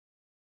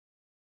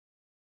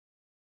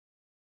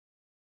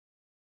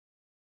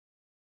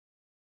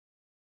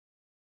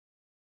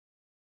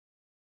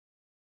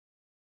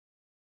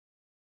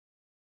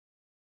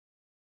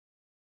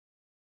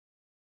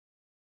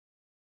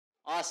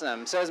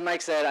Awesome. So as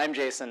Mike said, I'm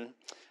Jason.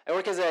 I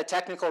work as a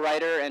technical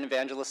writer and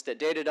evangelist at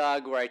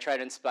Datadog, where I try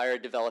to inspire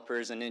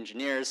developers and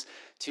engineers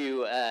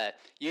to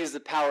use the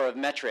power of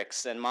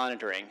metrics and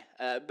monitoring.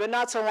 But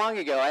not so long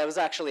ago, I was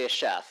actually a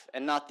chef,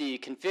 and not the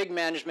config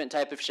management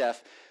type of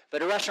chef,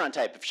 but a restaurant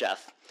type of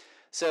chef.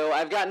 So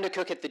I've gotten to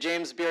cook at the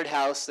James Beard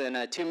House in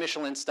a 2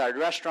 Michelin-starred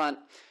restaurant.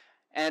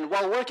 And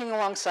while working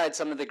alongside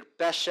some of the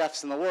best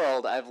chefs in the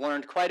world, I've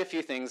learned quite a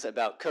few things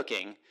about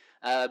cooking.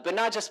 But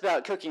not just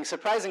about cooking.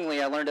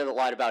 Surprisingly, I learned a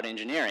lot about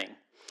engineering.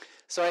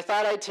 So I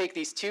thought I'd take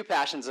these two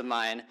passions of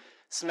mine,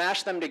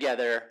 smash them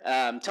together,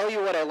 tell you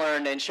what I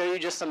learned, and show you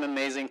just some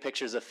amazing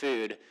pictures of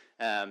food.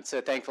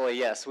 So thankfully,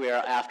 yes, we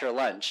are after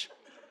lunch.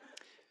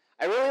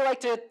 I really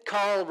like to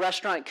call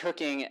restaurant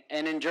cooking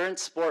an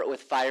endurance sport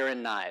with fire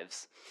and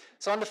knives.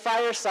 So on the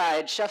fire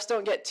side, chefs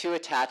don't get too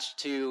attached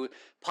to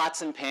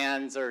pots and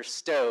pans or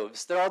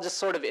stoves. They're all just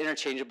sort of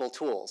interchangeable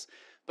tools.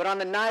 But on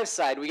the knives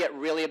side, we get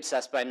really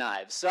obsessed by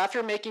knives. So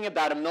after making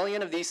about 1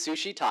 million of these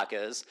sushi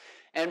tacos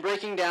and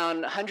breaking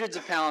down hundreds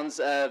of pounds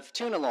of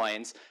tuna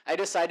loins, I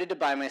decided to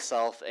buy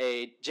myself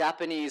a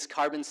Japanese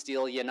carbon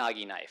steel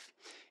Yanagi knife.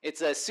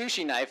 It's a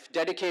sushi knife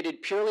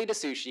dedicated purely to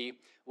sushi,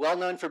 well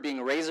known for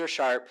being razor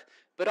sharp,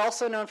 but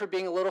also known for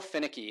being a little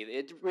finicky.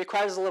 It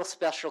requires a little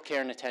special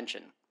care and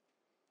attention.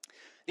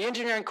 The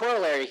engineering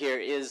corollary here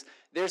is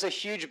there's a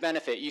huge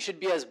benefit. You should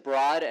be as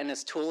broad and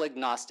as tool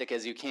agnostic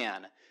as you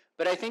can.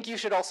 But I think you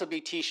should also be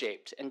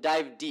T-shaped and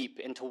dive deep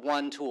into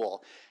one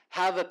tool.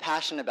 Have a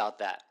passion about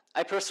that.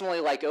 I personally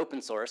like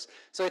open source,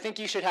 so I think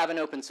you should have an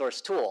open source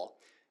tool.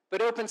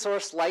 But open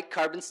source, like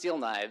carbon steel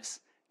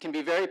knives, can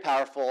be very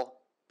powerful,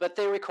 but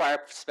they require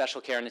special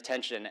care and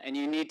attention, and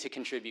you need to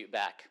contribute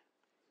back.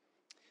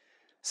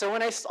 So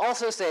when I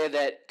also say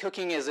that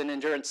cooking is an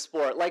endurance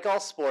sport, like all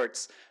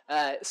sports,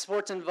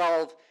 sports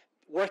involve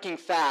working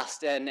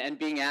fast and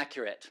being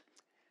accurate.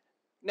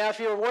 Now,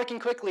 if you're working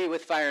quickly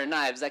with fire and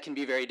knives, that can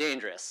be very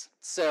dangerous.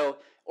 So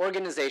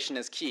organization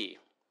is key.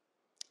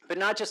 But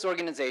not just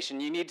organization,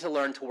 you need to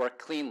learn to work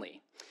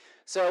cleanly.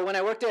 So when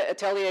I worked at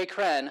Atelier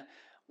Kren,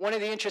 one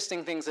of the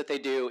interesting things that they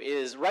do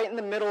is right in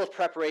the middle of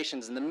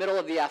preparations, in the middle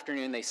of the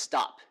afternoon, they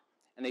stop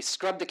and they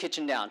scrub the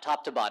kitchen down,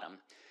 top to bottom.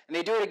 And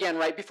they do it again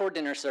right before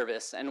dinner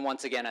service and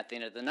once again at the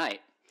end of the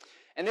night.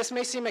 And this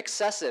may seem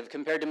excessive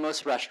compared to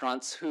most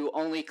restaurants who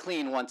only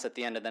clean once at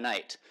the end of the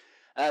night.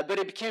 But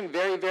it became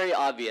very, very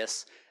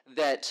obvious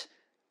that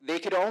they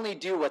could only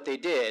do what they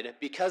did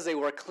because they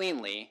worked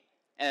cleanly,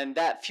 and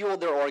that fueled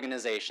their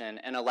organization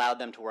and allowed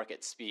them to work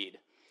at speed.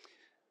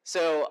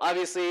 So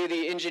obviously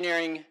the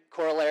engineering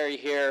corollary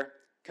here,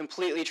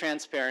 completely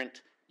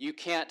transparent. You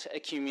can't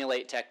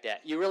accumulate tech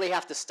debt. You really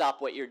have to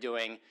stop what you're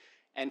doing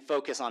and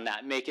focus on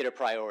that, make it a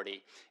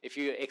priority if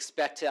you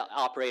expect to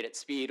operate at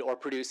speed or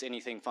produce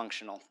anything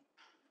functional.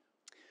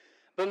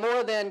 But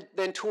more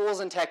than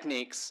tools and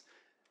techniques,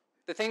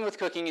 the thing with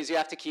cooking is you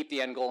have to keep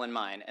the end goal in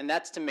mind, and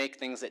that's to make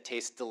things that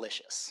taste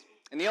delicious.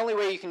 And the only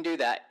way you can do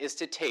that is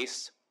to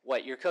taste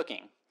what you're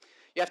cooking.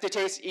 You have to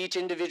taste each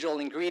individual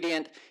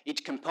ingredient,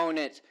 each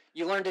component.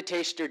 You learn to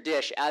taste your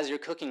dish as you're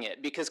cooking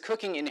it, because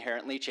cooking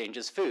inherently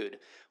changes food.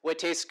 What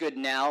tastes good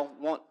now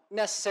won't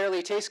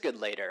necessarily taste good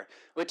later.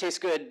 What tastes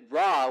good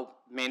raw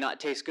may not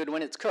taste good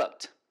when it's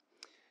cooked.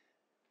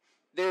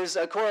 There's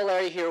a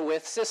corollary here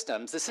with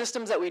systems. The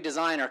systems that we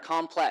design are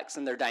complex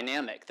and they're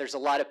dynamic. There's a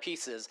lot of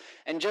pieces.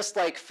 And just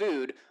like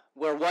food,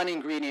 where one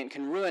ingredient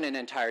can ruin an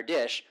entire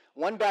dish,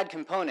 one bad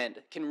component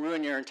can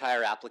ruin your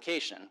entire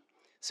application.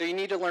 So you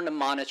need to learn to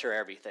monitor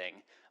everything.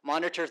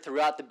 Monitor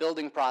throughout the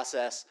building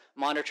process,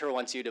 monitor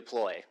once you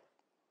deploy.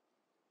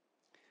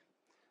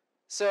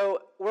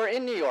 So we're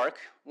in New York,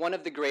 one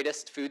of the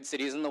greatest food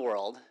cities in the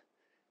world,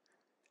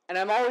 and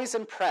I'm always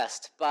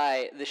impressed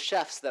by the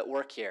chefs that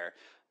work here.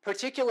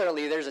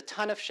 Particularly, there's a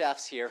ton of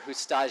chefs here who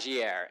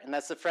stagiaire, and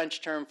that's the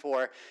French term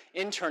for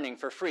interning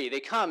for free. They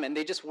come and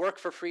they just work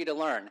for free to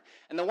learn.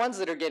 And the ones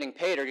that are getting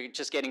paid are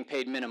just getting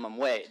paid minimum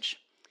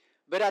wage.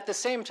 But at the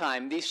same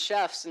time, these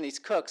chefs and these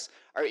cooks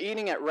are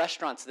eating at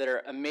restaurants that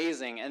are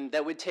amazing and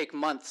that would take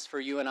months for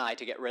you and I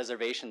to get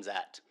reservations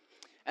at.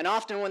 And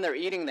often when they're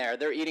eating there,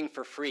 they're eating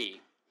for free.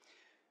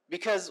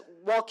 Because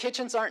while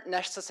kitchens aren't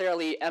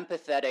necessarily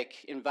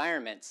empathetic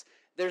environments,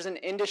 there's an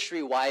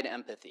industry-wide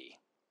empathy.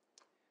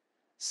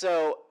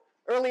 So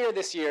earlier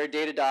this year,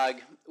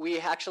 Datadog, we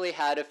actually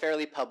had a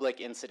fairly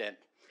public incident.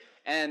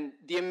 And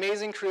the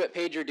amazing crew at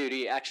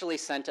PagerDuty actually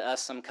sent to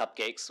us some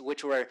cupcakes,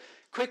 which were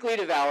quickly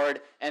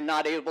devoured and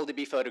not able to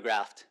be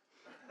photographed.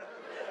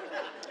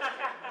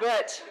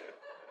 But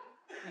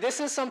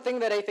this is something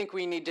that I think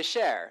we need to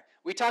share.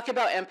 We talk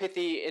about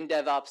empathy in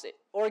DevOps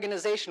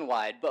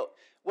organization-wide, but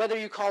whether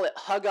you call it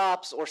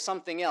HugOps or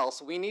something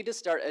else, we need to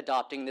start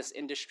adopting this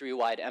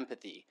industry-wide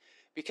empathy.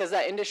 Because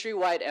that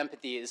industry-wide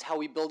empathy is how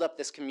we build up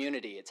this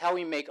community. It's how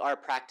we make our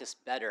practice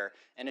better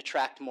and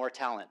attract more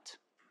talent.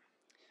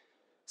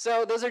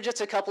 So those are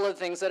just a couple of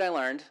things that I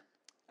learned.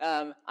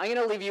 I'm going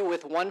to leave you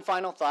with one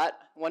final thought,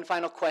 one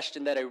final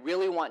question that I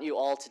really want you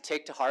all to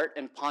take to heart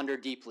and ponder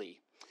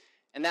deeply.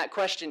 And that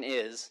question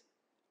is,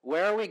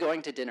 where are we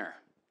going to dinner?